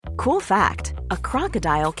Cool fact, a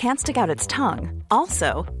crocodile can't stick out its tongue.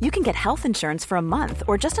 Also, you can get health insurance for a month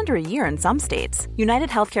or just under a year in some states. United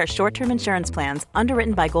Healthcare short-term insurance plans,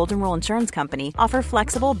 underwritten by Golden Rule Insurance Company, offer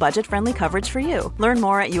flexible, budget-friendly coverage for you. Learn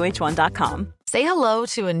more at uh1.com. Say hello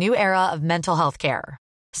to a new era of mental health care.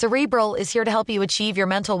 Cerebral is here to help you achieve your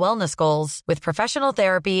mental wellness goals with professional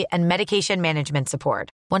therapy and medication management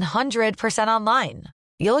support. 100% online.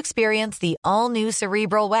 You'll experience the all-new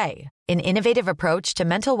Cerebral Way, an innovative approach to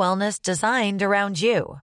mental wellness designed around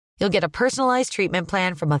you. You'll get a personalized treatment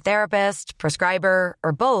plan from a therapist, prescriber,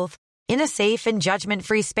 or both in a safe and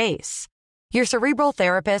judgment-free space. Your Cerebral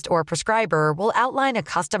therapist or prescriber will outline a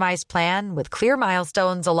customized plan with clear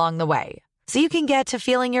milestones along the way, so you can get to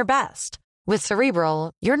feeling your best. With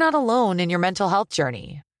Cerebral, you're not alone in your mental health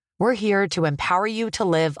journey. We're here to empower you to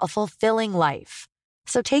live a fulfilling life.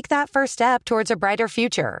 So take that first step towards a brighter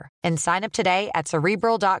future and sign up today at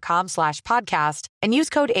Cerebral.com/podcast and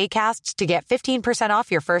use code ACAST to get 15%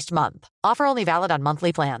 off your first month. Offer only valid on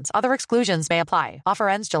monthly plans. Other exclusions may apply. Offer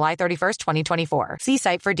ends July 31st, 2024. See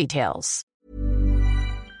site for details.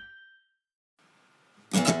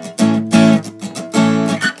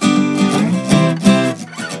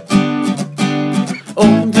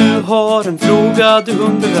 Om du har en fråga du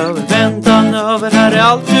undrar över, väntan över, här är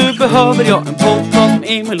allt du behöver. Jag en podcast med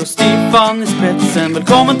Emil och Stefan i spetsen.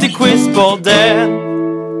 Välkommen till Quizpodden.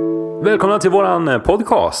 Välkomna till våran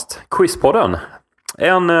podcast, Quizpodden.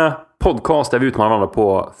 En podcast där vi utmanar varandra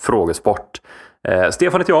på frågesport.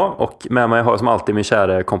 Stefan heter jag och med mig har jag som alltid min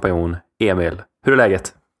kära kompanjon Emil. Hur är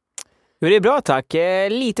läget? Jo, det är bra tack.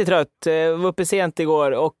 Lite trött. Var uppe sent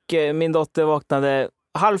igår och min dotter vaknade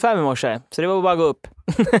 4:30 i morse. Så det var bara att gå upp.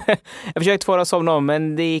 Jag försökte få henne att somna om,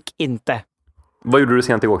 men det gick inte. Vad gjorde du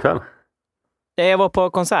sent igår kväll? Jag var på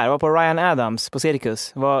konsert. Jag var på Ryan Adams på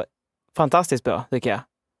Cirkus. Det var fantastiskt bra, tycker jag.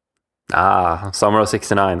 Summer of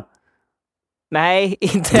 69. Nej,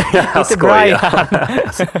 inte Brian.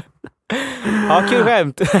 Ja, kul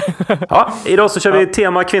skämt. Ja, idag så kör vi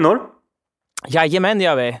tema kvinnor. Jajamän, det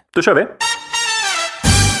gör vi. Då kör vi.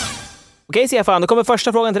 Okej, Stefan, då kommer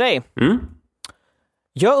första frågan till dig.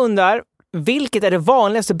 Jag undrar, vilket är det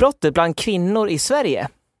vanligaste brottet bland kvinnor i Sverige?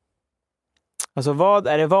 Alltså, vad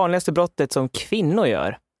är det vanligaste brottet som kvinnor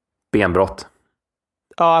gör? Benbrott.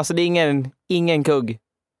 Ja, alltså det är ingen kugg.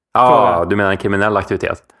 Ja, du menar en kriminell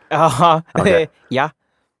aktivitet? Ja, okay. Ja.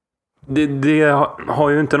 Det har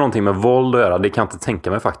ju inte någonting med våld att göra, det kan jag inte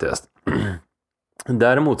tänka mig faktiskt.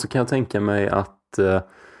 Däremot så kan jag tänka mig att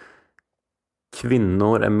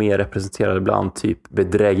kvinnor är mer representerade bland typ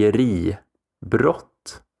bedrägeribrott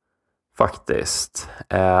faktiskt.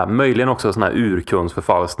 Möjligen också sån här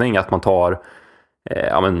urkundsförfalskning, att man tar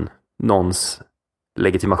någons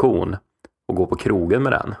legitimation och går på krogen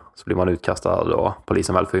med den. Så blir man utkastad och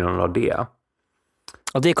polisen väl för grund av det.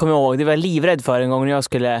 Och det kommer jag ihåg, det var jag livrädd för en gång när jag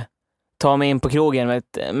skulle ta mig in på krogen med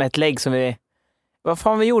ett lägg som vi... Vad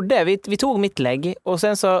fan vi gjorde? Vi tog mitt lägg och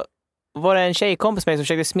sen så var det en tjejkompis med som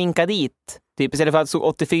försökte sminka dit. Typ istället för att det stod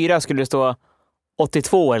 84 skulle det stå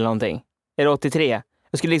 82 eller någonting. Eller 83.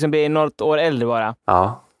 Jag skulle liksom bli något år äldre bara.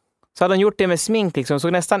 Ja. Så hade han gjort det med smink liksom.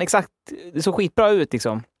 Såg nästan exakt... Det såg skitbra ut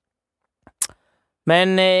liksom.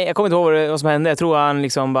 Men jag kommer inte ihåg vad som hände. Jag tror han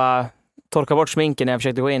liksom bara torkade bort sminken när jag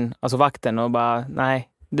försökte gå in. Alltså vakten och bara, nej,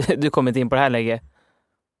 du kommer inte in på det här läget.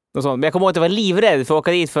 Och sånt. Men jag kommer ihåg att jag var livrädd för att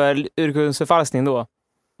åka dit för urkundsförfalskning då.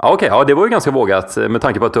 Ja, okej. Ja, det var ju ganska vågat med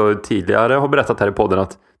tanke på att du tidigare har berättat här i podden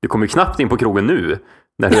att du kommer ju knappt in på krogen nu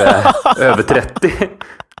när du är över 30.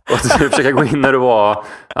 Och du försöka gå in när du var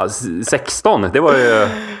 16. Det var ju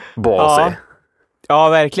basig. Ja,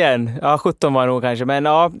 verkligen. Ja, 17 var det nog kanske. Men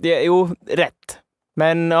ja, rätt.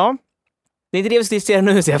 Men ja, det är inte det vi ska diskutera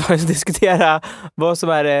nu. Så jag får diskutera vad som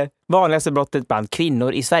är det vanligaste brottet bland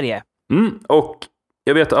kvinnor i Sverige. Och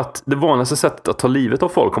jag vet att det vanligaste sättet att ta livet av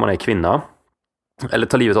folk om man är kvinna, eller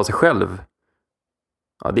ta livet av sig själv,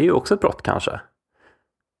 ja, det är ju också ett brott kanske.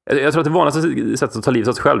 Jag tror att det vanligaste sättet att ta livet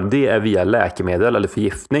av sig själv, det är via läkemedel eller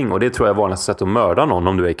förgiftning. Och det tror jag är vanligaste sättet att mörda någon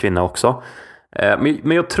om du är kvinna också.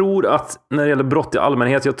 Men jag tror att när det gäller brott i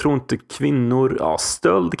allmänhet, jag tror inte kvinnor,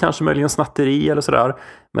 stöld kanske möjligen snatteri eller sådär.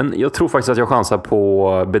 Men jag tror faktiskt att jag chansar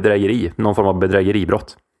på bedrägeri, någon form av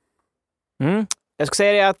bedrägeribrott. Jag ska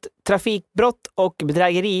säga det att trafikbrott och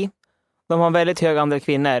bedrägeri, de har en väldigt hög andel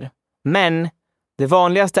kvinnor. Men det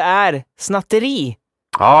vanligaste är snatteri.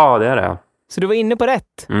 Ja, det är det. Så du var inne på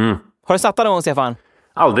rätt. Har du snattat någon gång, Stefan?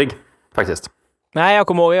 Aldrig, faktiskt. Nej, jag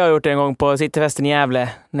kommer ihåg, jag har gjort det en gång på Cityfesten i Gävle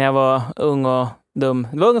när jag var ung och dum.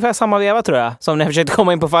 Det var ungefär samma veva tror jag, som när jag försökte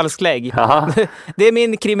komma in på falsklägg. Det är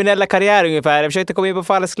min kriminella karriär ungefär. Jag försökte komma in på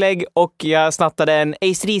falsklägg och jag snattade en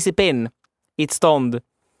Ace Reese-pin i ett stånd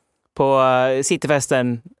på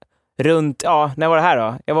Cityfesten runt, när var det här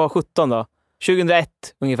då? Jag var 17 då. 2001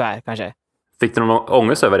 ungefär kanske. Fick du någon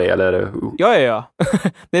ångest över det? Eller? Ja.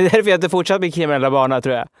 Det är därför jag inte fortsatt med kriminella bana,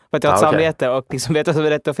 tror jag. För att jag har ett samvete och liksom vet vad som är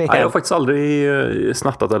rätt och fel. Jag har faktiskt aldrig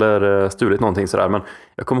snattat eller stulit någonting sådär. Men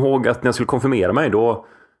jag kommer ihåg att när jag skulle konfirmera mig, då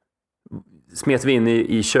smet vi in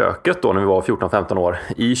i köket då när vi var 14-15 år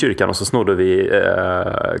i kyrkan, och så snodde vi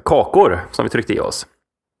kakor som vi tryckte i oss.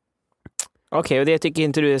 Okej, och det tycker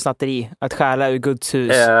inte du är snatteri? Att stjäla ur Guds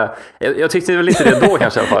hus? Jag tyckte väl lite det då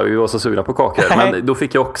kanske i alla fall. Vi var så sugna på kakor. Men då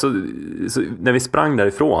fick jag också, när vi sprang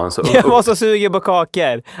därifrån så... Jag var så sugen på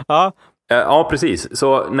kakor. Ja. Ja, precis.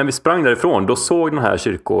 Så när vi sprang därifrån, då såg den här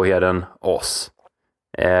kyrkoherden oss.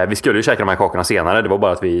 Vi skulle ju käka de här kakorna senare. Det var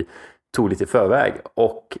bara att vi tog lite i förväg.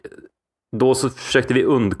 Och då så försökte vi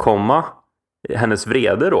undkomma hennes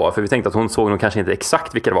vrede då. För vi tänkte att hon såg nog kanske inte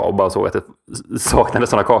exakt vilka det var och bara såg att det saknade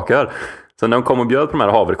sådana kakor. Så när hon kom och bjöd på de här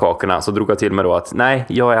havrekakorna så drog jag till mig då att nej,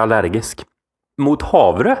 jag är allergisk. Mot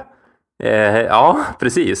havre? Ja,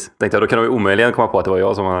 precis. Tänkte jag, då kan de ju omöjligen komma på att det var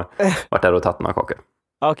jag som har varit där och tagit några kakor.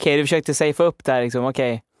 Okej, du försökte safea upp där liksom,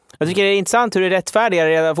 okej. Jag tycker det är intressant hur du är rättfärdigar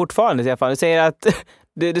redan fortfarande, Stefan. Du säger att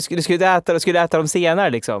du skulle äta dem senare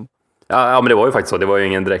liksom. Ja, men det var ju faktiskt så. Det var ju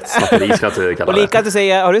ingen direkt snatteri, ska jag kalla det. Och lika att du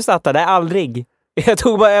säger, har du snattat? Nej, aldrig. Jag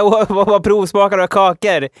var provsmakare av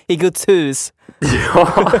kakor i Guds hus.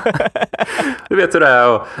 Ja, du vet hur det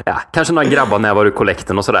är. Och, kanske några grabbar när var ur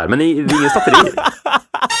kollekten och sådär. Men det är ingen snatteri.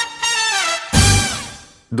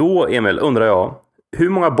 Då, Emil, undrar jag, hur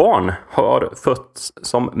många barn har fötts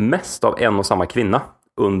som mest av en och samma kvinna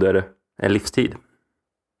under en livstid?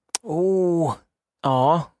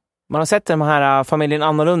 Ja. Man har sett de här familjen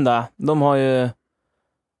annorlunda. De har ju,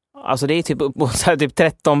 alltså det är typ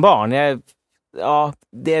 13 barn.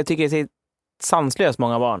 Det tycker jag är sanslöst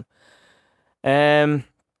många barn.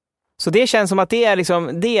 Så det känns som att det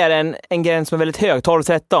är en gräns som är väldigt hög,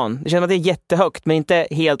 12-13. Det känns som att det är jättehögt, men inte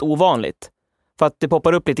helt ovanligt. För att det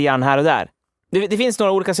poppar upp lite grann här och där. Det finns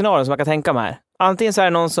några olika scenarier som man kan tänka mig här. Antingen så är det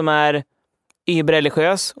någon som är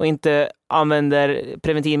religiös och inte använder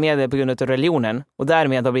preventivmedel på grund av religionen och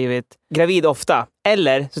därmed har blivit gravid ofta.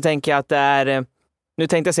 Eller så tänker jag att det är, nu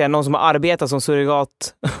tänkte jag säga någon som har arbetat som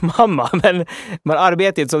surrogatmamma, men man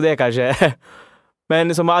arbetar inte som det kanske.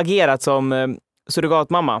 Men som har agerat som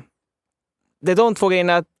surrogatmamma. Det är de två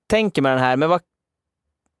grejerna jag tänker med den här, men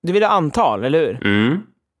du vill ha antal, eller hur? Mm.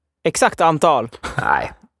 Exakt antal.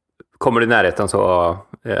 Nej, kommer du i närheten så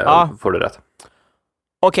får du rätt.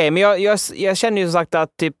 Okej, men jag känner ju som sagt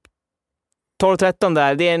att typ 12-13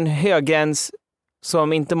 där, det är en hög gräns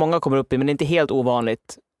som inte många kommer upp i, men det är inte helt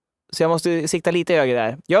ovanligt. Så jag måste sikta lite högre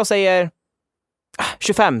där. Jag säger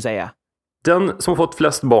 25 säger jag. Den som har fått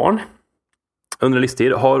flest barn under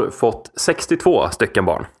livstid har fått 62 stycken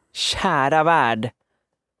barn. Kära värld.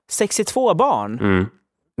 62 barn? Mm.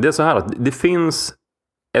 Det är så här att det finns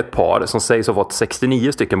ett par som sägs ha fått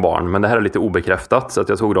 69 stycken barn, men det här är lite obekräftat, så att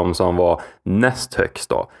jag tog dem som var näst högst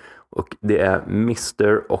då. Och det är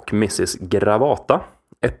Mr. och Mrs. Gravata,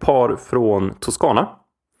 ett par från Toscana.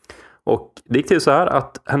 Och det gick till så här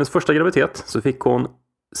att hennes första graviditet så fick hon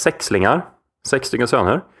 6 stycken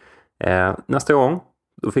söner. Nästa gång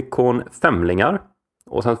då fick hon 5,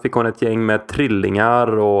 och sen fick hon ett gäng med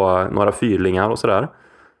trillingar och några fyrlingar och sådär.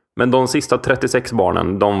 Men de sista 36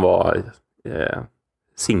 barnen, de var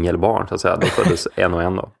singelbarn så att säga. De föddes en och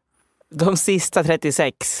en då. De sista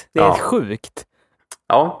 36, det är helt sjukt.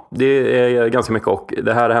 Ja, det är ganska mycket, och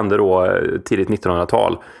det här hände då tidigt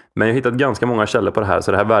 1900-tal. Men jag har hittat ganska många källor på det här,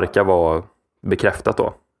 så det här verkar vara bekräftat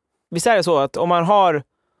då. Visst är det så att om man har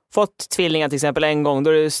fått tvillingar till exempel en gång, då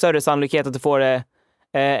är det större sannolikhet att du får det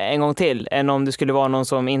en gång till än om det skulle vara någon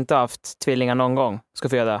som inte haft tvillingar någon gång ska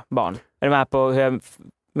föda barn. Är du med på hur jag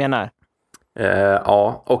menar?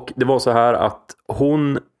 Ja, och det var så här att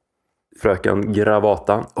fröken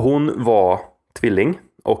Gravata, hon var tvilling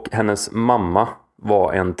och hennes mamma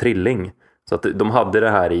var en trilling. Så att de hade det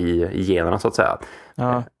här i generna så att säga.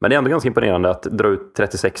 Ja. Men det är ändå ganska imponerande att dra ut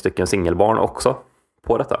 36 stycken singelbarn också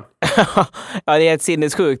på detta. Ja, det är ett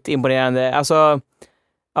sinnessjukt imponerande. Alltså,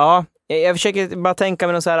 ja, jag försöker bara tänka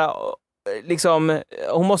mig något så här, liksom,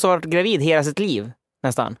 hon måste ha varit gravid hela sitt liv,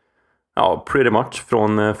 nästan. Ja, pretty much,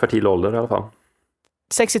 från fertil ålder i alla fall.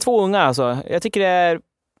 62 unga alltså. Jag tycker det är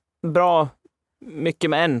bra mycket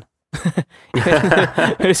med en.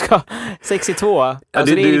 Hur du ska 62. Alltså ja,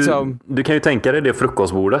 det är liksom... du kan ju tänka dig det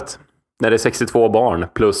frukostbordet. När det är 62 barn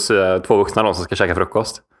plus 2 vuxna då som ska käka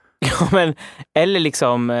frukost. Ja, men eller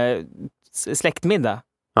liksom släktmiddag.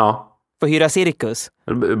 Ja. Få hyra cirkus.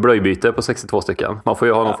 Blöjbyte på 62 stycken. Man får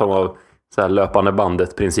ju ha någon form av så här löpande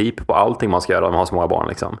bandet princip på allting man ska göra när man har så många barn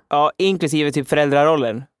liksom. Ja, inklusive typ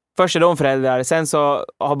föräldrarollen. Först är de föräldrar, sen så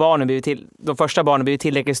har de första barnen blivit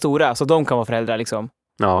tillräckligt stora så de kan vara föräldrar liksom.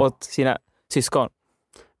 Ja. Åt sina syskon.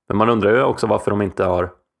 Men man undrar ju också varför de inte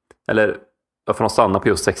har, eller varför de stannar på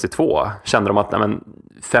just 62. Kände de att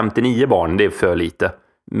 59 barn, det är för lite.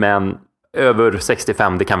 Men över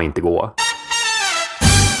 65, det kan vi inte gå.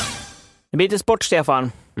 Det blir lite sport,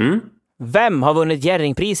 Stefan. Mm. Vem har vunnit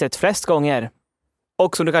Jerringpriset flest gånger?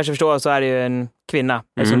 Och som du kanske förstår så är det ju en kvinna.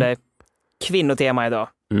 Eftersom det är kvinnotema idag.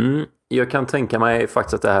 Jag kan tänka mig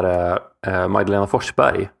faktiskt att det här är Magdalena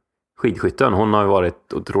Forsberg, skidskytten. Hon har ju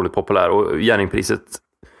varit otroligt populär. Och Jerringpriset,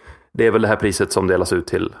 det är väl det här priset som delas ut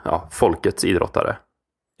till folkets idrottare.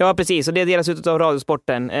 Ja, precis. Och det delas ut av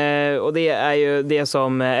Radiosporten. Och det är ju det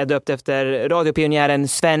som är döpt efter radiopionjären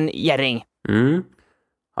Sven Jerring.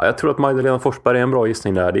 Ja, jag tror att Magdalena Forsberg är en bra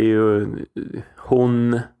gissning där. Det är ju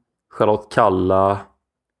hon, Charlotte Kalla,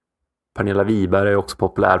 Pernilla Wiberg är också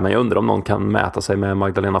populär. Men jag undrar om någon kan mäta sig med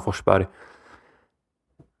Magdalena Forsberg.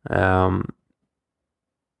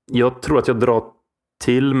 Jag tror att jag drar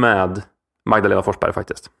till med Magdalena Forsberg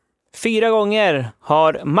faktiskt. 4 gånger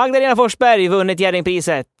har Magdalena Forsberg vunnit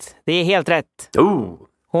Jerringpriset. Det är helt rätt.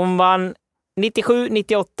 Hon vann 97,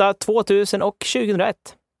 98, 2000 och 2001.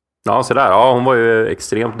 Ja, så där. Ja, hon var ju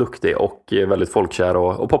extremt duktig och väldigt folkkär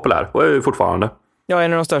och populär. Och är ju fortfarande. Ja,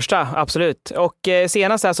 en av de största, absolut. Och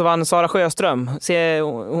senast här så vann Sara Sjöström,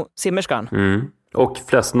 simmerskan. Och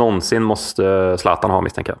flest någonsin måste Zlatan ha,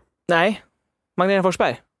 misstänka. Nej, Magdalena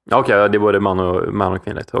Forsberg. Okej, det är både man och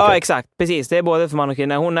kvinnligt. Okay. Ja, exakt. Precis, det är både för man och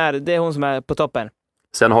kvinna. Det är hon som är på toppen.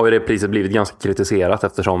 Sen har ju det priset blivit ganska kritiserat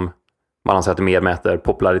eftersom man anser att det mer mäter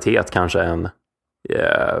popularitet kanske än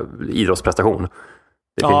idrottsprestation.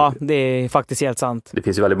 Det är faktiskt helt sant. Det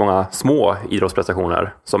finns ju väldigt många små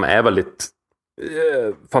idrottsprestationer som är väldigt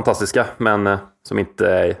fantastiska men som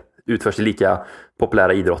inte utförs i lika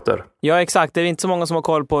populära idrotter. Ja, exakt. Det är inte så många som har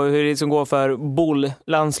koll på hur det som går för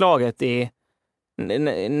bolllandslaget i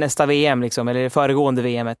nästa VM liksom, eller föregående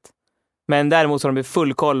VMet. Men däremot så har de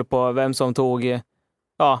full koll på vem som tog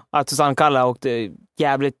att Susanne Kalla åkte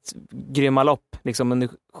jävligt grymma lopp liksom under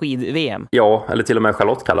skid-VM. Ja, eller till och med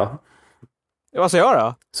Charlotte Kalla. Vad sa jag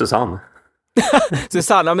då? Susanne.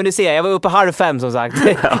 Susanne, ja, men du ser, jag var uppe 4:30 som sagt.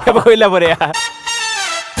 Jag får skylla på det här.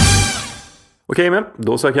 Okej, men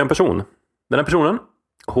då söker jag en person. Den här personen,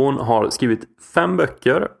 hon har skrivit 5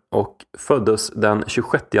 böcker och föddes den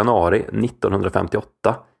 26 januari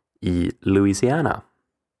 1958 i Louisiana.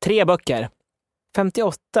 3 böcker.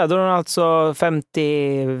 58, då är hon alltså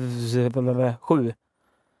 57.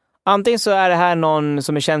 Antingen så är det här någon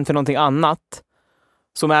som är känd för någonting annat,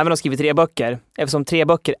 som även har skrivit 3 böcker. Eftersom 3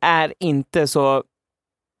 böcker är inte så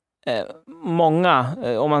många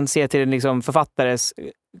om man ser till liksom författares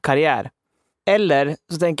karriär. Eller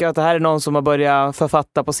så tänker jag att det här är någon som har börjat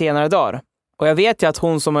författa på senare dagar. Och jag vet ju att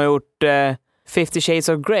hon som har gjort 50 Shades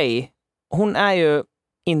of Grey, hon är ju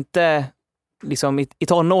inte liksom i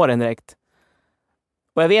tonåren direkt.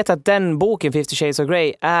 Och jag vet att den boken 50 Shades of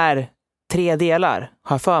Grey är 3 delar,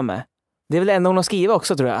 har jag för mig. Det är väl det enda hon har skrivit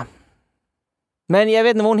också, tror jag. Men jag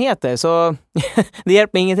vet inte vad hon heter, så det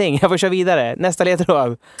hjälper mig ingenting. Jag får köra vidare. Nästa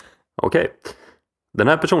ledtråd. Okej. Den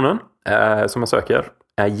här personen som jag söker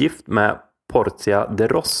är gift med Portia de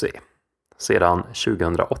Rossi sedan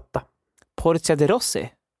 2008. Portia de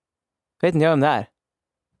Rossi? Vet inte jag om det är.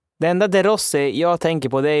 Det enda de Rossi jag tänker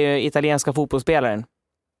på, det är ju italienska fotbollsspelaren.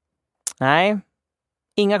 Nej,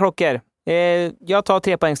 inga klockor. Jag tar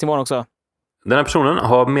 3-poängsnivån också. Den här personen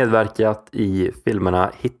har medverkat i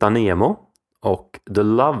filmerna Hitta Nemo och The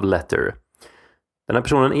Love Letter. Den här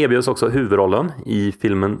personen erbjöds också huvudrollen i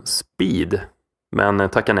filmen Speed, men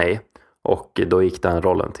tackade nej. Och då gick den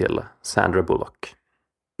rollen till Sandra Bullock.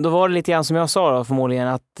 Då var det lite grann som jag sa då, förmodligen,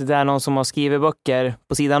 att det är någon som har skrivit böcker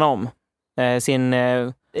på sidan om sin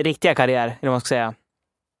riktiga karriär, eller vad man ska säga.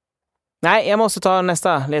 Nej, jag måste ta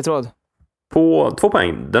nästa ledtråd. På 2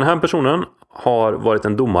 poäng. Den här personen har varit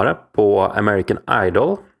en domare på American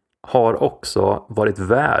Idol. Har också varit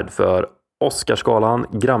värd för Oscarsgalan,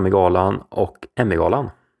 Grammygalan och Emmygalan.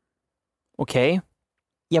 Okej.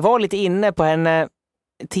 Jag var lite inne på henne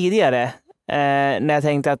tidigare när jag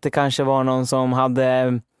tänkte att det kanske var någon som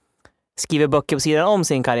hade skrivit böcker på sidan om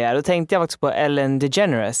sin karriär. Då tänkte jag faktiskt på Ellen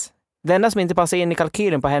DeGeneres. Det enda som inte passar in i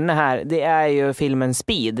kalkylen på henne här, det är ju filmen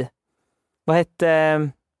Speed. Vad hette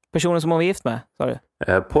personen som hon var gift med? Sa du?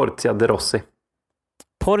 Portia de Rossi.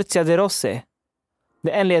 Portia de Rossi.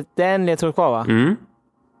 Det är en ledtråd kvar, va? Mm.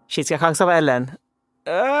 Shit, ska jag chansa på Ellen?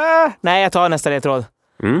 Nej, jag tar nästa ledtråd.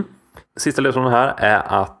 Sista ledtråden här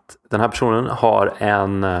är att den här personen har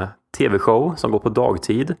en tv-show som går på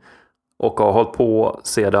dagtid och har hållit på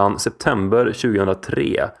sedan september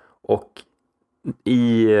 2003 och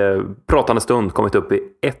i pratande stund kommit upp i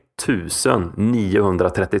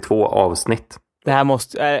 1932 avsnitt. Det här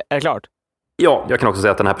är det klart? Ja, jag kan också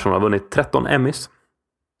säga att den här personen har vunnit 13 Emmys.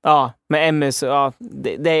 Ja, med Emmys, ja,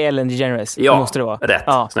 det är Ellen DeGeneres. Ja, måste det vara. Rätt.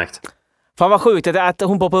 Ja. Snyggt. Fan vad sjukt att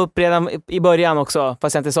hon poppade upp redan i början också,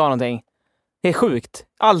 fast jag inte sa någonting. Det är sjukt.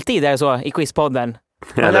 Alltid är det så i quizpodden.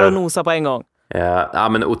 Man lär att nosa på en gång. Ja,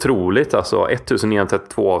 men otroligt alltså.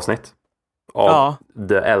 1932 avsnitt av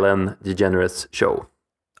The Ellen DeGeneres Show.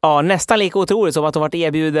 Ja, nästan lika otroligt som att hon varit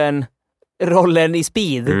erbjuden rollen i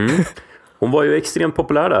Speed. Hon var ju extremt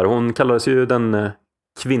populär där. Hon kallades ju den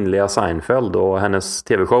kvinnliga Seinfeld och hennes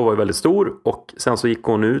tv-show var ju väldigt stor. Och sen så gick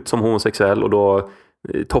hon ut som homosexuell och då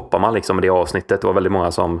toppar man liksom det avsnittet. Det var väldigt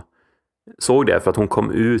många som såg det för att hon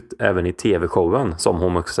kom ut även i tv-showen som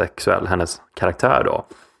homosexuell, hennes karaktär då.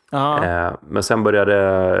 Men sen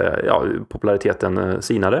började populariteten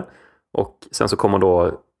sinade och sen så kom hon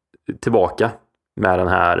då tillbaka med den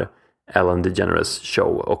här Ellen DeGeneres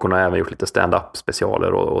Show och hon har även gjort lite stand-up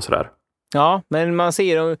specialer och sådär. Ja, men man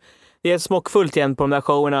ser det är smockfullt igen på de där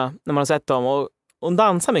showerna när man har sett dem och hon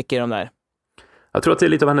dansar mycket i de där. Jag tror att det är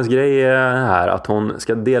lite av hennes grej här, att hon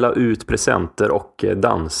ska dela ut presenter och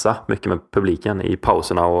dansa mycket med publiken i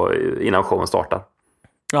pauserna och innan showen startar.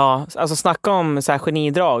 Ja, alltså snacka om så här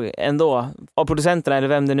genidrag ändå av producenterna eller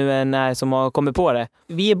vem det nu än är som har kommit på det.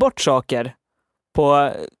 Vi ger bort saker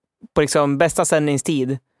på liksom bästa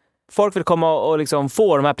sändningstid. Folk vill komma och liksom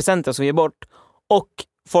få de här presenterna som vi ger bort och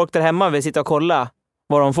folk där hemma vill sitta och kolla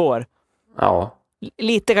vad de får. Ja.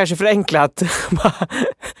 Lite kanske förenklat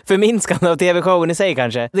förminskande av tv-showen i sig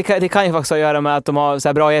kanske. Det kan ju faktiskt ha att göra med att de har så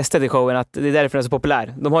här bra gäster i showen, att det är därför den är så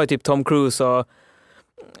populär. De har ju typ Tom Cruise och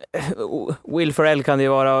Will Ferrell kan det ju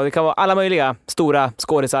vara, och det kan vara alla möjliga stora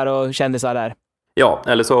skådisar och kändisar där. Ja,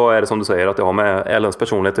 eller så är det som du säger att det har med Ellens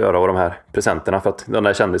personlighet att göra och de här presenterna, för att de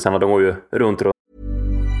där kändisarna, de går ju runt.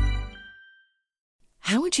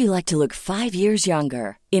 How would you like to look 5 years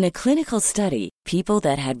younger? In a clinical study, people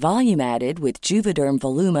that had volume added with Juvederm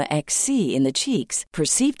Voluma XC in the cheeks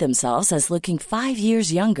perceived themselves as looking 5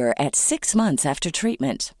 years younger at 6 months after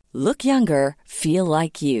treatment. Look younger, feel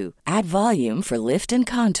like you. Add volume for lift and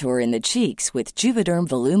contour in the cheeks with Juvederm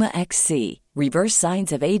Voluma XC. Reverse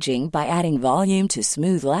signs of aging by adding volume to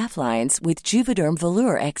smooth laugh lines with Juvederm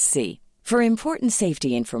Volure XC. For important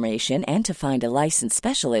safety information and to find a licensed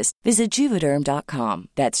specialist, visit Juvederm.com.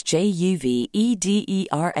 That's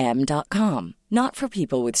JUVEDERM.com. Not for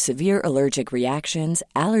people with severe allergic reactions,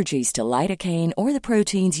 allergies to lidocaine, or the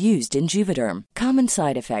proteins used in Juvederm. Common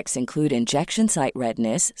side effects include injection site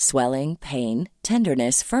redness, swelling, pain,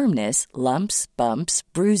 tenderness, firmness, lumps, bumps,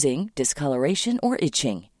 bruising, discoloration, or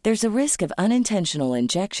itching. There's a risk of unintentional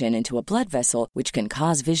injection into a blood vessel, which can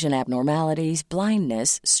cause vision abnormalities,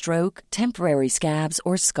 blindness, stroke, temporary scabs,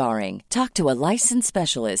 or scarring. Talk to a licensed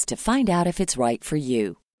specialist to find out if it's right for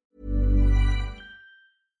you.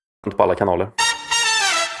 På alla kanaler.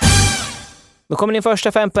 Då kommer din första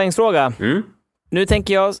 5-poängsfråga. Nu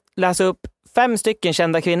tänker jag läsa upp 5 stycken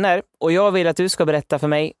kända kvinnor och jag vill att du ska berätta för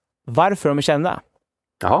mig varför de är kända.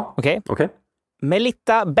 Jaha, okej.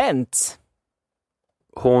 Melitta Bentz.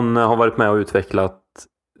 Hon har varit med och utvecklat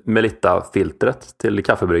Melitta-filtret till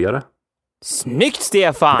kaffebryggare. Snyggt,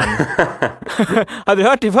 Stefan! Hade du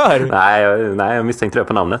hört det förr? Nej, jag misstänkte det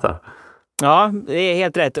på namnet där. Ja, det är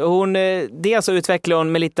helt rätt. Dels så utvecklar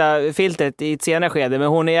hon Melitta-filtret i ett senare skede, men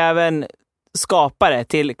hon är även skapare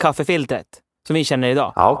till kaffefiltret som vi känner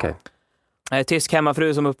idag. Ja, okej. Tysk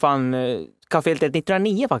hemmafru som uppfann kaffefiltret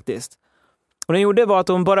 1909 faktiskt. Och det hon gjorde var att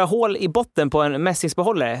hon borrade hål i botten på en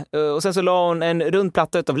mässingsbehållare och sen så la hon en rund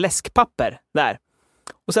platta utav läskpapper där.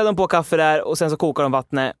 Och så hade hon på kaffe där och sen så kokade de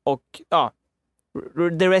vattnet och ja,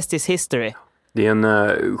 the rest is history. Det är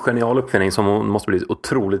en genial uppfinning som hon måste bli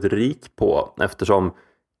otroligt rik på, eftersom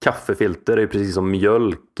kaffefilter är precis som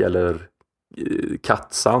mjölk eller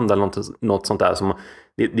kattsand eller något sånt där.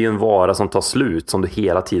 Det är en vara som tar slut som du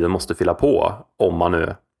hela tiden måste fylla på. Om man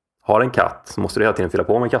nu har en katt så måste du hela tiden fylla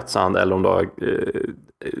på med kattsand, eller om du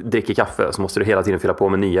dricker kaffe så måste du hela tiden fylla på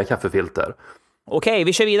med nya kaffefilter. Okej,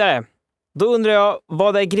 vi kör vidare. Då undrar jag,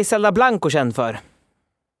 vad är Griselda Blanco känd för?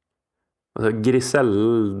 Alltså,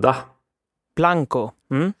 Griselda Blanco.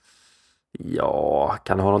 Ja,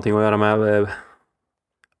 kan det ha någonting att göra med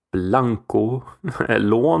Blanco?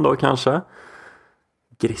 Lån då kanske?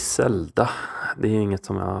 Griselda, det är inget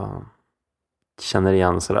som jag känner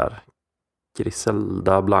igen sådär.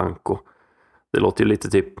 Griselda Blanco. Det låter ju lite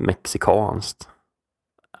typ mexikanskt.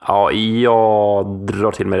 Ja, jag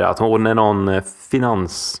drar till med det att hon är någon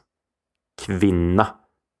finanskvinna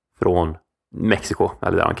från Mexiko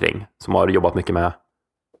eller där omkring som har jobbat mycket med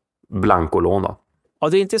Blanco-lån då. Ja,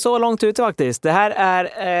 det är inte så långt ute faktiskt. Det här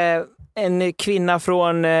är en kvinna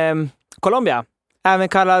från Colombia. Även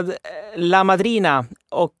kallad La Madrina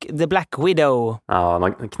och The Black Widow. Ja,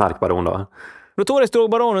 någon knarkbaron då. Notorisk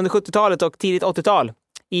drogbaron under 70-talet och tidigt 80-tal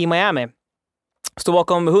i Miami. Stod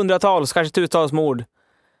bakom hundratals, kanske tusentals mord.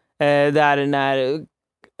 Där när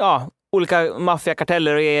olika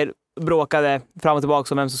maffiakarteller och grejer bråkade fram och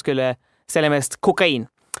tillbaka om vem som skulle sälja mest kokain.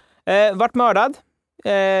 Vart mördad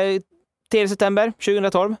 3 september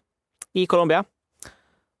 2012 i Colombia.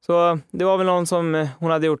 Så det var väl någon som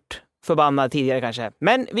hon hade gjort förbannad tidigare kanske.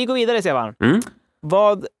 Men vi går vidare, Stefan.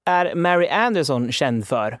 Vad är Mary Anderson känd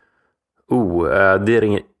för? Det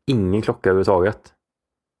ringer ingen klocka överhuvudtaget.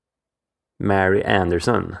 Mary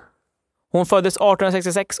Anderson. Hon föddes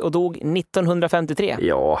 1866 och dog 1953.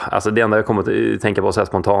 Ja, alltså det enda jag kommer att tänka på så här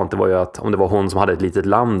spontant, det var ju att om det var hon som hade ett litet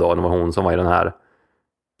land då, det var hon som var i den här...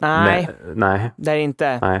 Nej, nej. Det är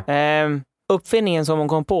inte. Nej. Uppfinningen som hon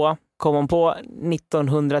kom hon på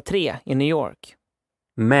 1903 i New York.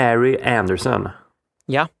 Mary Anderson.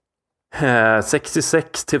 Ja.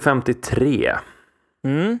 66 till 53.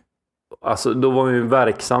 Alltså då var hon ju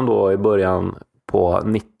verksam då i början på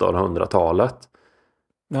 1900-talet.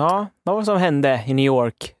 Ja, vad var det som hände i New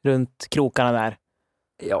York runt krokarna där?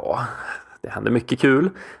 Ja, det hände mycket kul.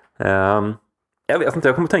 Jag vet inte,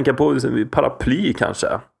 jag kommer att tänka på paraply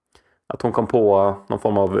kanske. Att hon kom på någon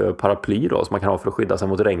form av paraply då som man kan ha för att skydda sig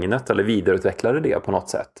mot regnet eller vidareutvecklade det på något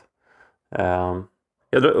sätt.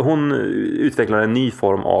 Hon utvecklade en ny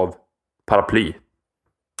form av paraply.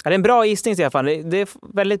 Ja, det är en bra gissning, Stefan. Det är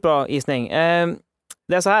väldigt bra gissning.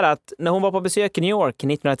 Det är så här att när hon var på besök i New York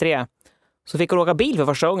 1903 så fick hon åka bil för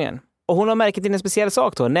första gången. Och hon har märkt till en speciell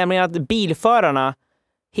sak då, nämligen att bilförarna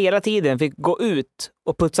hela tiden fick gå ut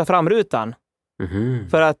och putsa fram rutan.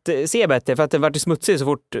 För att se bättre, för att det var smutsigt så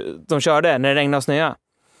fort de körde när det regnade och snöade.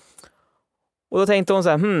 Och då tänkte hon så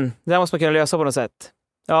här, det här måste man kunna lösa på något sätt.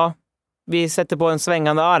 Ja, vi sätter på en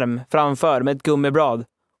svängande arm framför med ett gummiblad.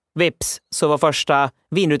 Vips, så var första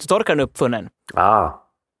vindrutetorkaren uppfunnen.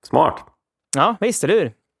 Smart. Ja, visst, eller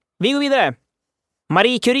hur? Vi går vidare.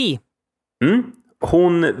 Marie Curie.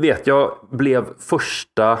 Hon vet jag blev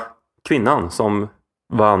första kvinnan som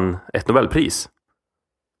vann ett Nobelpris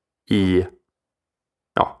i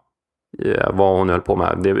vad hon höll på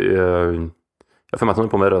med. Jag får med att hon höll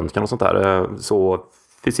på med röntgen och sånt där. Så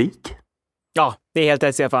fysik. Ja, det är helt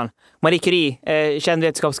rätt, Stefan. Marie Curie, känd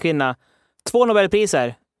vetenskapskvinna. 2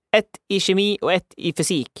 Nobelpriser. 1 i kemi och 1 i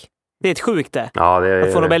fysik. Det är ett sjukt det. Ja, det är...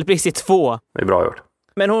 Att få Nobelpris i 2. Det är bra gjort.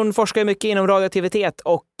 Men hon forskar mycket inom radioaktivitet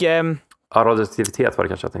och... radioaktivitet var det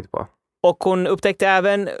kanske jag tänkte på. Och hon upptäckte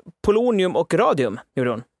även polonium och radium, gjorde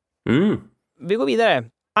hon. Vi går vidare.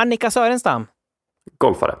 Annika Sörenstam.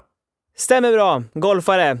 Golfare. Stämmer bra.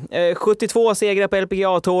 Golfare. 72 segrar på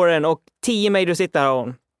LPGA-touren och 10 major-titlar har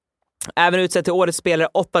hon. Även utsett till årets spelare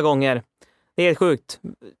 8 gånger. Det är helt sjukt.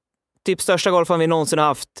 Typ största golfaren vi någonsin har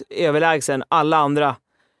haft. Överlägsen alla andra.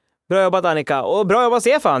 Bra jobbat, Annika. Och bra jobbat,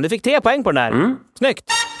 Stefan. Du fick 3 poäng på den här.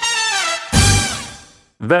 Snyggt.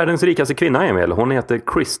 Världens rikaste kvinna, Emil. Hon heter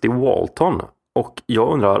Christy Walton. Och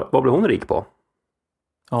jag undrar, vad blev hon rik på?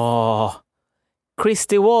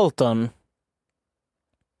 Christy Walton.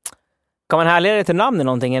 Kan man härleda det till namn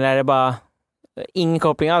någonting, eller är det bara ingen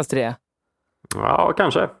koppling alls till det? Ja,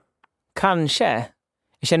 kanske. Kanske.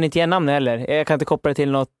 Jag känner inte igen namnet heller. Jag kan inte koppla det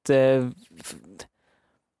till något...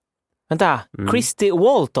 Vänta. Christy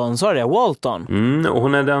Walton, sa det? Walton. Och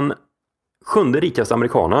hon är den 7:e rikaste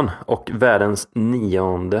amerikanen och världens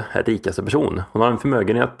 9:e rikaste person. Hon har en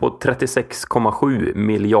förmögenhet på 36,7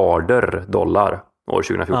 miljarder dollar år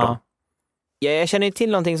 2014. Ja. Jag känner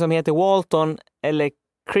till någonting som heter Walton eller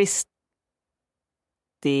Christy.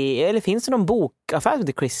 Eller finns det någon bokaffär som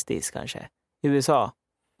heter Christie's kanske? I USA.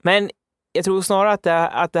 Men jag tror snarare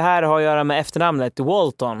att det här har att göra med efternamnet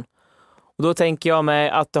Walton. Och då tänker jag mig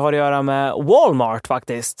att det har att göra med Walmart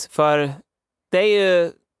faktiskt. För det är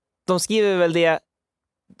ju... De skriver väl det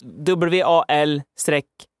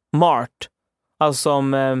WAL-Mart. Alltså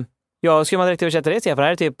som... skulle man direkt översätta det till? För det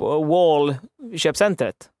här är typ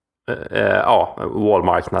Wall-köpcentret.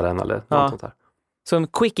 Wall-marknaden eller något sånt där. Som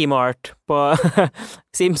Quickie Mart på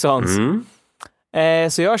Simpsons.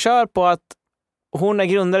 Så jag kör på att hon är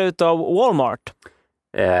grundare utav Walmart.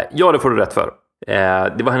 Ja, det får du rätt för.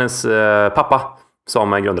 Det var hennes pappa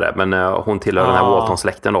som är grundare, men hon tillhör den här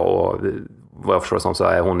Walton-släkten då, och vad jag förstår som så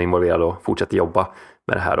är hon involverad och fortsätter jobba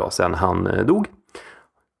med det här då sen han dog.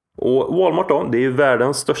 Och Walmart då, det är ju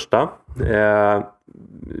världens största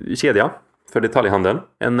kedja för detaljhandeln.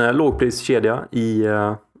 En lågpriskedja i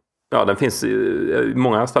den finns i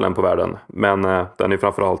många ställen på världen, men den är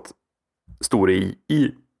framförallt stor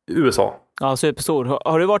i USA. Ja, superstor.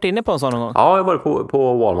 Har du varit inne på en sån någon gång? Ja, jag har varit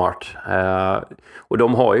på Walmart. Och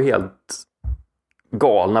de har ju helt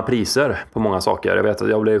galna priser på många saker. Jag vet att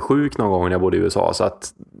jag blev sjuk någon gång när jag bodde i USA, så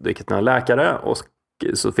att jag gick till en läkare och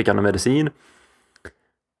så fick han en medicin.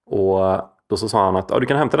 Och då så sa han att du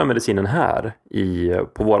kan hämta den medicinen här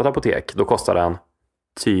på vårt apotek. Då kostar den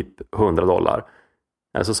typ $100.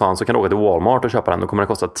 Så sa han, så kan du åka till Walmart och köpa den. Då kommer den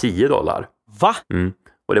kosta $10. Va? Mm.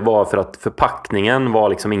 Och det var för att förpackningen var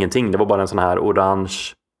liksom ingenting. Det var bara en sån här orange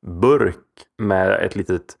burk med ett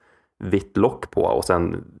litet vitt lock på och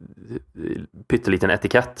sen pytteliten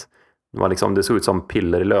etikett. Det såg ut som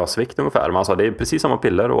piller i lösvikt ungefär. Man sa det är precis samma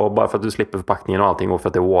piller, och bara för att du slipper förpackningen och allting och för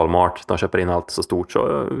att det är Walmart, de köper in allt så stort,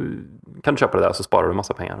 så kan du köpa det där, så sparar du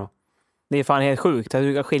massa pengar då. Det är fan helt sjukt att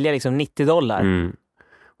du kan skilja liksom $90. Mm.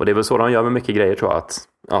 Och det är väl så de gör med mycket grejer, tror jag, att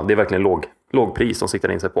det är verkligen låg pris de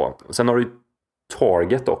siktar in sig på. Sen har du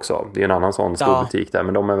Target också. Det är en annan sån stor butik där,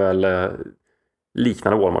 men de är väl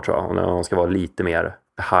liknande Walmart, tror jag, om de ska vara lite mer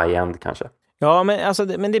high-end kanske. Ja,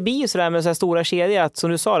 men det blir ju sådär med så här stora kedjor, att,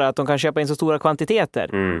 som du sa, att de kan köpa in så stora kvantiteter.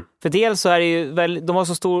 Mm. För dels så är det ju de har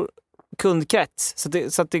så stor kundkrets,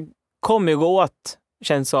 så att det kommer ju gå åt,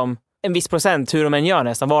 känns som, en viss procent hur de än gör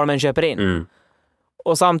nästan, vad de än köper in. Mm.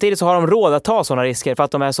 Och samtidigt så har de råd att ta sådana risker för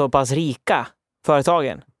att de är så pass rika,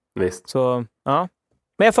 företagen. Visst. Så, ja.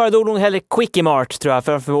 Men jag föredrar nog hellre Quickie Mart, tror jag,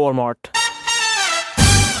 för Walmart.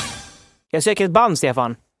 Jag söker ett band,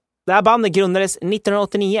 Stefan. Det här bandet grundades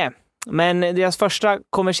 1989. Men deras första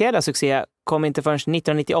kommersiella succé kom inte förrän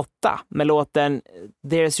 1998 med låten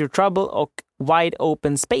There's Your Trouble och Wide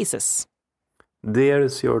Open Spaces.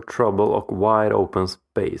 There's Your Trouble och Wide Open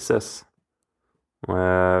Spaces.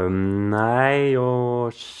 Nej,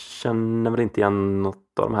 jag känner väl inte igen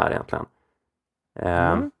något av de här egentligen.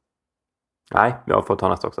 Nej, jag får ta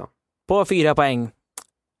nästa också. På 4 poäng.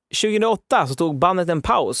 2008 så tog bandet en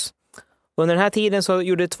paus. Under den här tiden så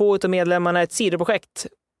gjorde 2 av medlemmarna ett sidoprojekt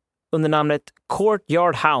under namnet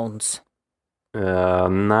Courtyard Hounds.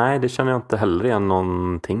 Nej, det känner jag inte heller igen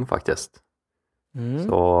någonting faktiskt.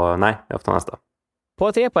 Så nej, jag får ta nästa.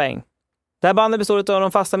 På 3 poäng. Det här bandet består av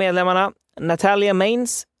de fasta medlemmarna Natalia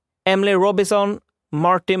Maines, Emily Robinson,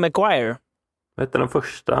 Marty McGuire. Vad heter den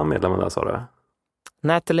första medlemmen där, sa du?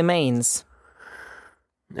 Natalie Maines.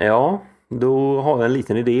 Ja, då har jag en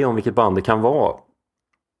liten idé om vilket band det kan vara.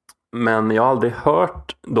 Men jag har aldrig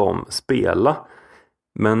hört dem spela.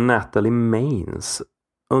 Men Natalie Maines,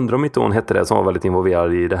 undrar om inte hon hette det, som var väldigt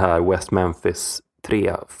involverad i det här West Memphis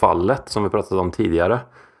 3-fallet som vi pratade om tidigare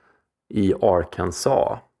i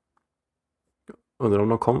Arkansas. Undrar om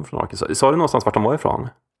de kom från Arkansas. Sa du någonstans vart de var ifrån?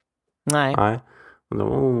 Nej. Undrar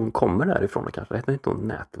om hon kommer därifrån kanske. Heter inte hon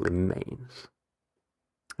Natalie Maines?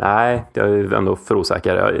 Nej, jag är ändå för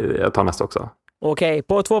osäker. Jag tar nästa också. Okej,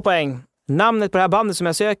 på 2 poäng. Namnet på det här bandet som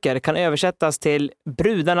jag söker kan översättas till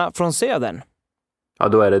Brudarna från Södern. Ja,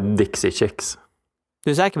 då är det Dixie Chicks.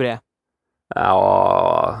 Du är säker på det?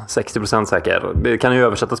 Ja, 60% säker. Det kan ju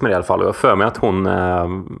översättas med det i alla fall. Och jag för mig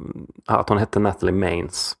att hon hette Natalie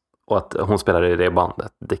Maines och att hon spelade i det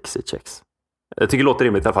bandet, Dixie Chicks. Jag tycker det låter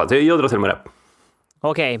rimligt i alla fall. Jag drar till med det.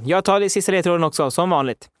 Okej, jag tar det sista ledtråden också, som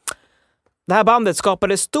vanligt. Det här bandet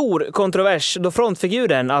skapade stor kontrovers då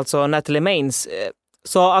frontfiguren, alltså Natalie Maines,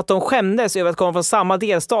 sa att de skämdes över att komma från samma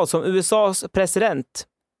delstat som USAs president,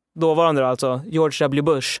 dåvarande alltså George W.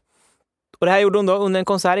 Bush. Och det här gjorde hon då under en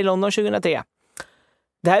konsert i London 2003.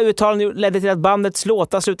 Det här uttalandet ledde till att bandets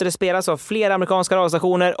låtar slutade spelas av flera amerikanska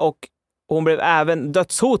radiostationer och hon blev även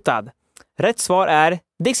dödshotad. Rätt svar är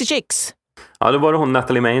Dixie Chicks. Ja, det var hon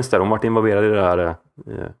Natalie Maines där. Hon var involverad i det här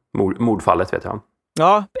mordfallet, vet jag.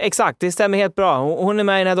 Ja, exakt. Det stämmer helt bra. Hon är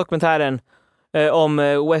med i den här dokumentären om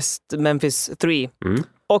West Memphis 3. Mm.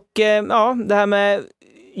 Och ja, det här med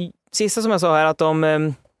sista som jag sa här, att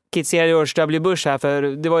de kritiserade George W. Bush här, för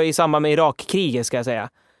det var ju i samband med Irakkriget, ska jag säga.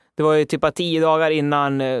 Det var ju typ 10 dagar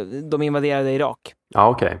innan de invaderade Irak. Ja,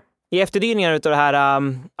 okej. I efterdyningar utav det här,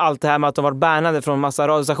 allt det här med att de var bannade från massa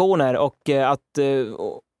radiostationer och att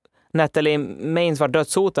Natalie Maines var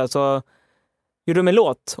dödshotad, så gjorde de en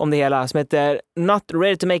låt om det hela som heter Not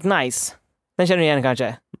Ready to Make Nice. Den känner du igen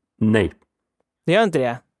kanske? Nej. Det gör inte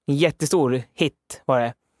det. En jättestor hit var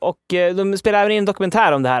det. Och de spelar även in en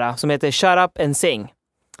dokumentär om det här som heter Shut Up and Sing.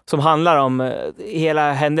 Som handlar om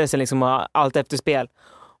hela händelsen, liksom allt efterspel.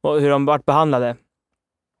 Och hur de varit behandlade.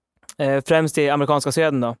 Främst i amerikanska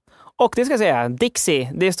södern då. Och det ska jag säga,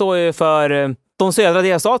 Dixie, det står ju för de södra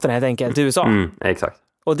delstaterna helt enkelt i USA. Exakt.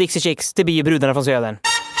 Och Dixie Chicks, det blir ju brudarna från södern.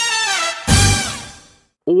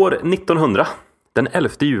 År 1900, den 11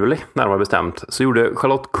 juli närmare bestämt, så gjorde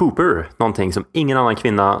Charlotte Cooper någonting som ingen annan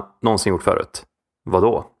kvinna någonsin gjort förut.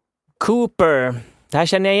 Vadå? Cooper, det här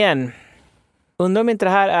känner jag igen. Undrar om inte det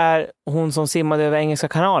här är hon som simmade över Engelska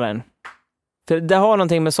kanalen. För det har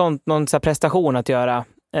någonting med sånt, någon så här prestation att göra.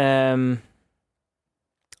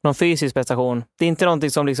 Någon fysisk prestation. Det är inte någonting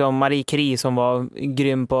som liksom Marie Curie som var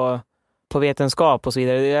grym på vetenskap och så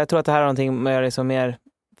vidare. Jag tror att det här har någonting med liksom mer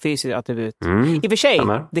fysiskt attribut. I och för sig,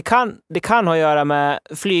 det kan ha att göra med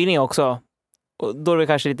flygning också. Och då är det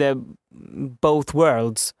kanske lite both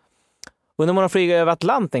worlds. Undrar om man har flugit över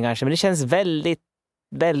Atlanten kanske, men det känns väldigt,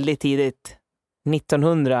 väldigt tidigt.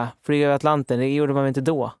 1900, flyga över Atlanten, det gjorde man inte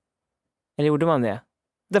då. Eller gjorde man det?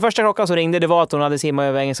 Den första klockan som ringde, det var att hon hade simmat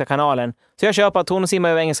över Engelska kanalen. Så jag köper att hon simmar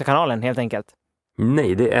över Engelska kanalen, helt enkelt.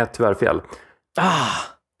 Nej, det är tyvärr fel.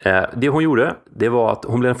 Det hon gjorde, det var att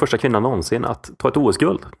hon blev den första kvinnan någonsin att ta ett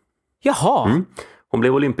OS-guld. Jaha. Hon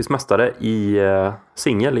blev olympisk mästare i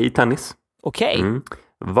singel i tennis. Okej.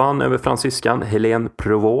 Vann över fransyskan Helene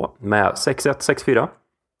Prevot med 6-1, 6-4.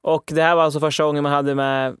 Och det här var alltså första gången man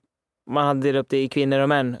hade delat upp det i kvinnor och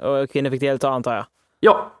män. Och kvinnor fick delta, antar jag.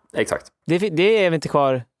 Ja, exakt. Det är väl inte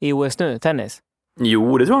kvar i OS nu, tennis?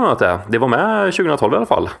 Jo, det tror jag nog att det är. Det var med 2012 i alla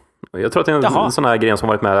fall. Jag tror att det är en sån här gren som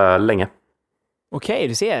varit med länge. Okej,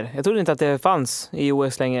 du ser. Jag trodde inte att det fanns i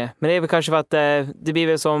OS länge. Men det är väl kanske för att det blir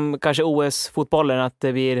väl som kanske OS-fotbollen, att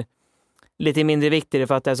det blir lite mindre viktigt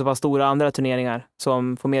för att det är så pass stora andra turneringar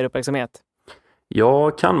som får mer uppmärksamhet.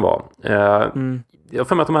 Ja, kan vara. Jag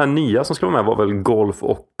får med att de här nya som ska vara med var väl golf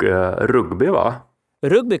och rugby, va?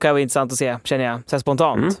 Rugby kan vara intressant att se, känner jag, så här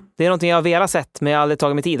spontant. Det är någonting jag har velat sett, men jag har aldrig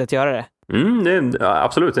tagit mig tid att göra det.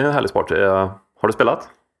 Absolut, det är en härlig sport. Har du spelat?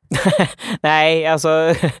 Nej,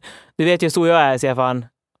 alltså du vet ju hur stor jag är, Stefan.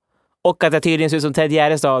 Och att jag tydligen ser ut som Ted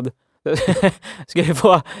Gärdestad. Ska vi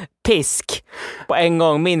få pisk på en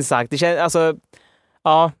gång, minst sagt. Det känns, alltså,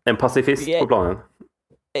 ja. En pacifist på planen.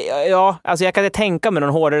 Ja, alltså jag kan inte tänka mig någon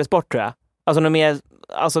hårdare sport, tror jag. Alltså någon mer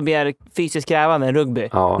fysiskt krävande än rugby.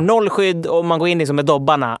 Ja. Noll skydd och man går in liksom med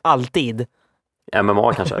dobbarna, alltid.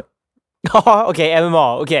 MMA kanske? Ja, okej,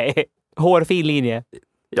 MMA, okej. Hårfin linje.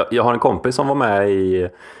 Jag har en kompis som var med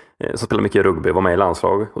som spelar mycket rugby, var med i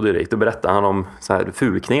landslag och direkt. Då berättade han om så här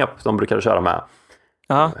fulknep de brukade köra med.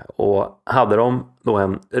 Aha. Och hade de då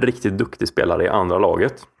en riktigt duktig spelare i andra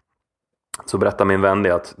laget, så berättade min vän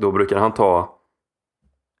det att då brukar han ta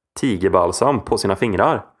tigerbalsam på sina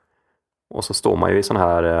fingrar. Och så står man ju i sån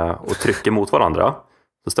här och trycker mot varandra.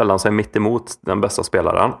 Så ställde han sig mitt emot den bästa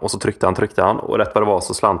spelaren och så tryckte han och rätt vad det var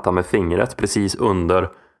så slantade han med fingret precis under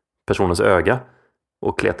personens öga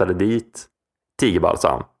och kletade dit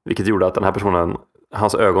tigerbalsam, vilket gjorde att den här personen,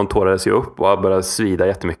 hans ögon tårades ju upp och började svida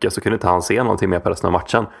jättemycket, så kunde inte han se någonting mer på resten av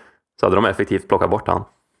matchen. Så hade de effektivt plockat bort han.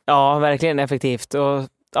 Ja, verkligen effektivt. Och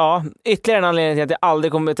ja, ytterligare en anledning till att jag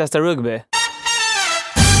aldrig kommer att testa rugby.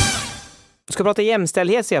 Du ska prata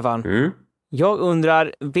jämställdhet, Stefan. Jag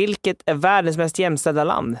undrar, vilket är världens mest jämställda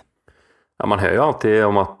land? Ja, man hör ju alltid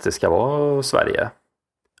om att det ska vara Sverige.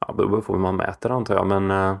 Ja, det beror på hur man mäter, antar jag. Men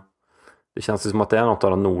det känns som att det är något av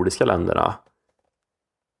de nordiska länderna.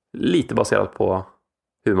 Lite baserat på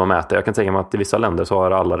hur man mäter. Jag kan tänka mig att i vissa länder så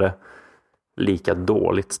har alla det lika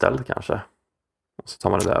dåligt ställt kanske. Och så tar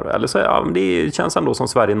man det där. Eller så, ja, men det känns ändå som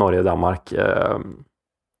Sverige, Norge och Danmark.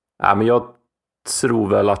 Men jag tror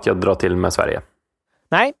väl att jag drar till med Sverige.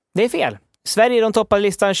 Nej, det är fel. Sverige de toppade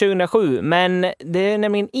listan 2007, men det är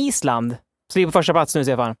nämligen Island som ligger på första plats nu,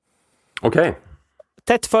 Stefan. Okej.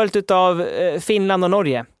 Tätt följt av Finland och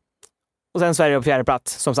Norge. Och sen Sverige på fjärde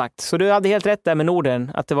plats, som sagt. Så du hade helt rätt där med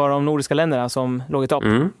Norden, att det var de nordiska länderna som låg i topp.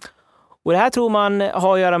 Och det här tror man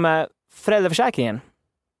har att göra med föräldraförsäkringen.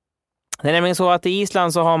 Det är nämligen så att i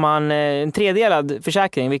Island så har man en tredelad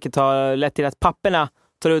försäkring, vilket har lett till att papporna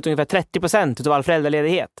tar ut ungefär 30% av all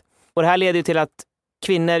föräldraledighet. Och det här leder till att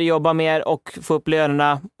kvinnor jobbar mer och får upp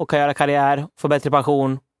lönerna och kan göra karriär, få bättre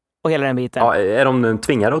pension och hela den biten. Ja, är de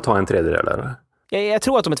tvingade att ta en tredjedel eller? Jag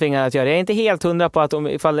tror att de är tvingade att göra det. Jag är inte helt hundra på att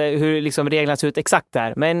hur liksom reglerna ser ut exakt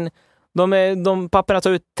där. Men de papporna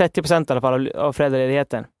tar ut 30% i alla fall av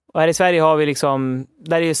föräldraledigheten. Och här i Sverige har vi liksom,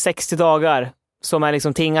 där är ju 60 dagar som är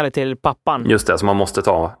liksom tingade till pappan. Just det, som man måste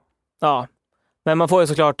ta. Ja, men man får ju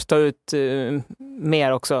såklart ta ut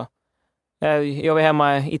mer också. Jag var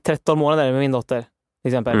hemma i 13 månader med min dotter, till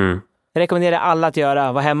exempel. Jag rekommenderar alla att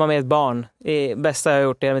göra, vara hemma med ett barn. Det är det bästa jag har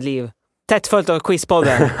gjort i hela mitt liv. Tätt följt av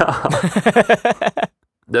quizpodden.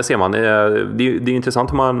 Det ser man. Det är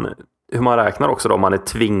intressant hur man räknar också då. Om man är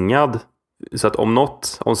tvingad. Så att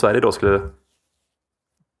om Sverige då skulle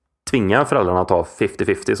tvinga föräldrarna att ta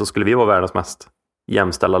 50-50, så skulle vi vara världens mest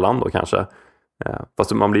jämställda land då kanske.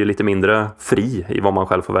 Fast man blir ju lite mindre fri i vad man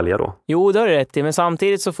själv får välja då. Jo, det har du rätt i. Men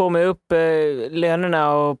samtidigt så får man upp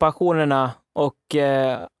lönerna och pensionerna och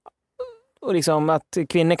liksom att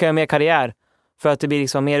kvinnor kan göra mer karriär. För att det blir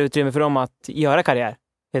liksom mer utrymme för dem att göra karriär,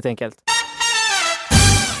 helt enkelt.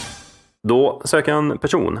 Då söker en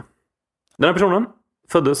person. Den här personen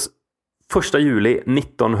föddes 1 juli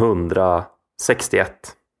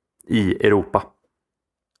 1961 i Europa.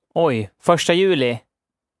 Oj, 1 juli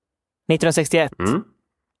 1961.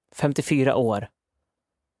 54 år.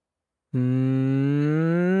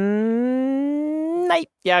 Nej,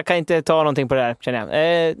 jag kan inte ta någonting på det här, känner jag.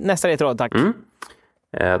 Nästa ledtråd, tack.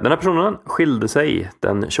 Den här personen skilde sig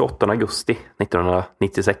den 28 augusti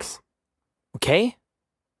 1996. Okej.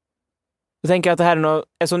 Jag tänker att det här är något,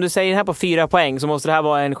 som du säger här på 4 poäng, så måste det här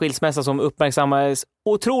vara en skilsmässa som uppmärksammades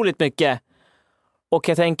otroligt mycket. Och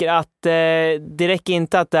jag tänker att det räcker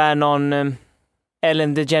inte att det är någon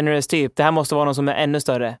Ellen DeGeneres typ. Det här måste vara någon som är ännu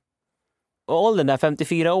större. Och åldern där,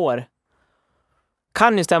 54 år.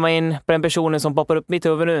 Kan ju stämma in på den personen som poppar upp mitt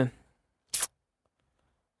huvud nu.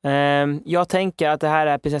 Jag tänker att det här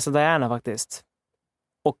är prinsessa Diana faktiskt.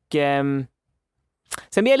 Och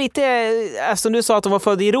sen blir jag lite, som du sa att hon var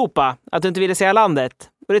född i Europa, att du inte ville säga landet.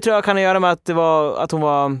 Och det tror jag kan göra med att hon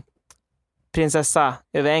var prinsessa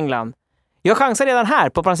över England. Jag chansar redan här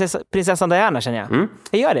på prinsessan Diana, känner jag.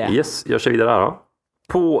 Jag gör det. Yes, jag kör vidare här då.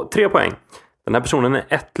 På 3 poäng. Den här personen är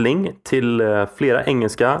ättling till flera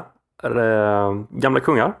engelska gamla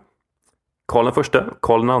kungar. Karl den förste,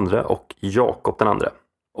 Karl den andre och Jakob den andre.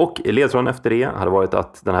 Och ledtråden efter det hade varit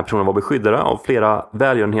att den här personen var beskyddare av flera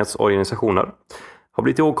välgörenhetsorganisationer. Har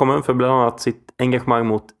blivit ihågkommen för bland annat sitt engagemang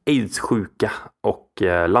mot AIDS-sjuka och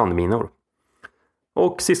landminor.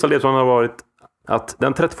 Och sista ledtråden har varit att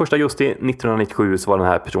den 31 augusti 1997 så var den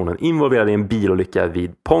här personen involverad i en bilolycka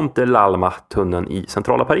vid Pont de l'Alma-tunneln i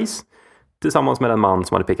centrala Paris. Tillsammans med en man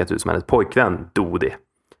som hade pekat ut som hennes pojkvän, Dodi.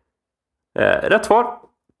 Rätt svar,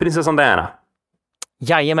 prinsessan Diana.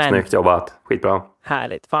 Jajamän. Snyggt jobbat, skitbra.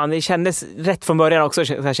 Härligt. Fan, det kändes rätt från början också,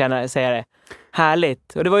 så jag säga det.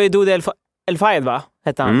 Härligt. Och det var ju Dodi El-Fayed, va?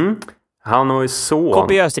 Hette han. Han var ju son.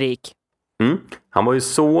 Kopiöst rik. Han var ju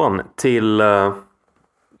son till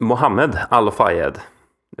Mohammed Al-Fayed.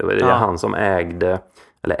 Det var han som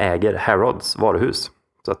äger Harrods varuhus.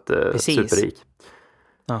 Så att superrik.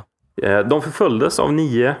 Ja. De förföljdes av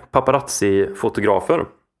 9 paparazzi-fotografer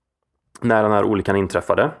när den här olyckan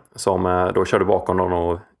inträffade, som då körde bakom dem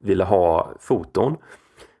och ville ha foton.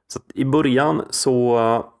 Så att i början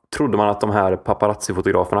så trodde man att de här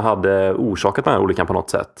paparazzi-fotograferna hade orsakat den här olyckan på något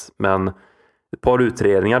sätt. Men ett par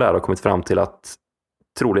utredningar där har kommit fram till att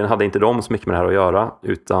troligen hade inte de så mycket med det här att göra,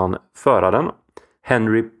 utan föraren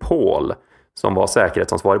Henry Paul, som var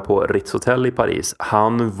säkerhetsansvarig på Ritz Hotel i Paris,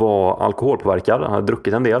 han var alkoholpåverkad, han hade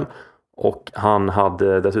druckit en del och han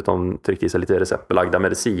hade dessutom tryckt i sig lite receptbelagda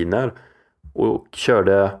mediciner och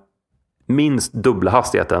körde minst dubbla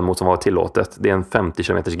hastigheten mot som var tillåtet. Det är en 50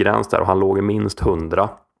 km gräns där och han låg i minst 100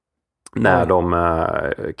 när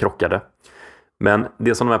de krockade. Men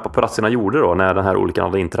det som de här paparazzierna gjorde då när den här olyckan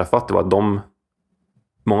hade inträffat, det var att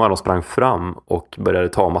många av dem sprang fram och började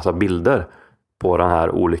ta en massa bilder på den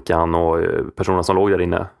här olyckan och personerna som låg där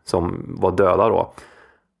inne som var döda då.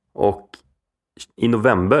 Och i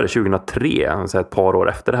november 2003, alltså ett par år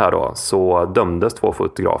efter det här då, så dömdes 2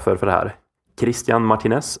 fotografer för det här. Christian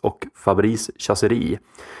Martinez och Fabrice Chasserie.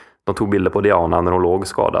 De tog bilder på Diana när hon låg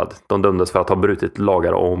skadad. De dömdes för att ha brutit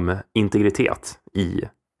lagar om integritet i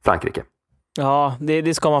Frankrike. Ja,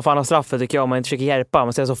 det ska man fan ha straff för, tycker jag, om man inte försöker hjälpa.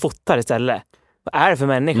 Man säger så fotar istället. Vad är det för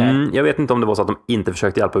människor? Jag vet inte om det var så att de inte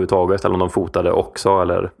försökte hjälpa överhuvudtaget eller om de fotade också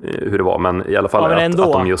eller hur det var. Men i alla fall men ändå.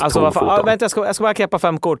 Att de just tog foton. Vänta, jag ska bara knäppa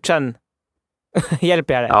 5 kort, sen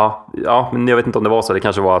hjälper jag det. Ja, men jag vet inte om det var så. Det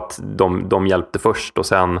kanske var att de hjälpte först och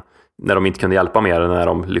sen när de inte kunde hjälpa mer, när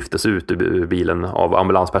de lyftes ut ur bilen av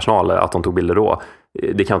ambulanspersonal, att de tog bilder då.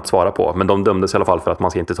 Det kan jag inte svara på. Men de dömdes i alla fall för att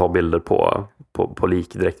man ska inte ta bilder på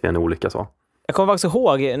lik direkt vid en olycka. Så. Jag kommer faktiskt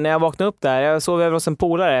ihåg när jag vaknade upp där. Jag sov över hos en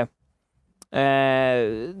polare.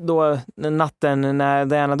 Då natten när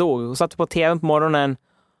Diana dog. Och satt på tvn på morgonen.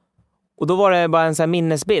 Och då var det bara en sån här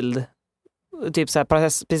minnesbild. Typ så här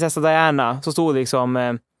prinsessa Diana. Så stod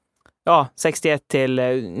liksom 61 till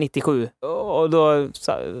 97. Och då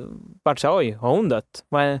vart så oj, har hon dött?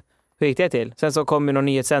 Hur gick det till? Sen så kom ju någon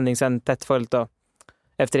nyhetssändning sen tätt följt då.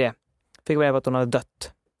 Efter det. Fick jag reda på att hon hade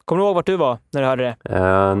dött. Kommer du ihåg vart du var när du hörde det?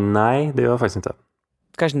 Nej, det gör jag faktiskt inte.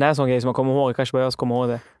 Kanske det är en sån grej som man kommer ihåg. Kanske bara jag ska komma ihåg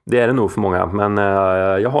det. Det är det nog för många. Men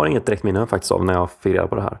jag har inget direkt minne faktiskt av när jag fick reda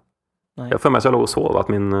på det här. Nej. Jag får mig att jag låg och sov att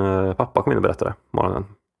min pappa kom in och berättade morgonen.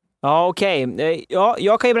 Ja, okej. Ja,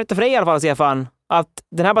 jag kan ju berätta för dig i alla fall, Stefan, att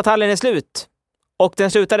den här bataljen är slut. Och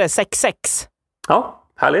den slutade 6-6. Ja,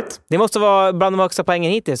 härligt. Det måste vara bland de högsta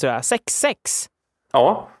poängen hittills, tror jag. 6-6.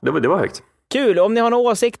 Ja, det var högt. Kul! Om ni har några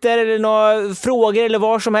åsikter eller några frågor eller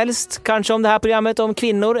vad som helst, kanske om det här programmet om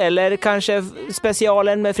kvinnor eller kanske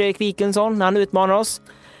specialen med Fredrik Wikingsson när han utmanar oss.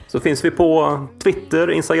 Så finns vi på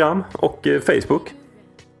Twitter, Instagram och Facebook.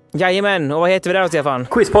 Jajamän, och vad heter vi där då, Stefan?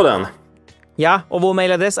 Quizpodden. Ja, och vår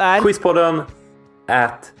mailadress är?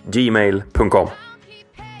 Quizpodden@gmail.com.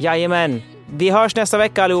 Jajamän. Vi hörs nästa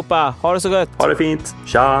vecka allihopa. Ha det så gött. Ha det fint.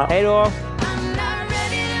 Tja! Hej då!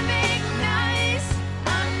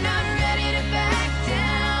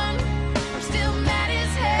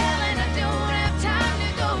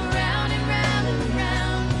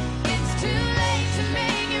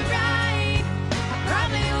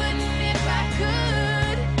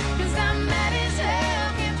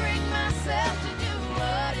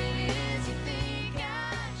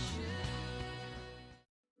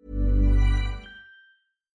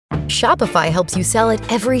 Shopify helps you sell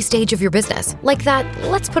at every stage of your business. Like that,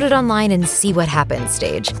 let's put it online and see what happens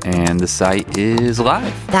stage. And the site is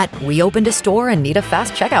live. That we opened a store and need a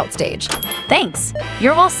fast checkout stage. Thanks.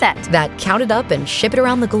 You're all set. That count it up and ship it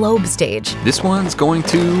around the globe stage. This one's going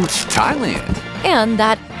to Thailand. And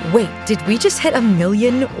that, wait, did we just hit 1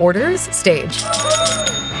 million orders stage?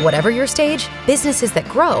 Whatever your stage, businesses that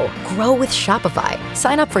grow with Shopify.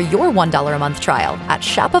 Sign up for your $1 a month trial at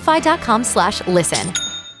shopify.com/listen.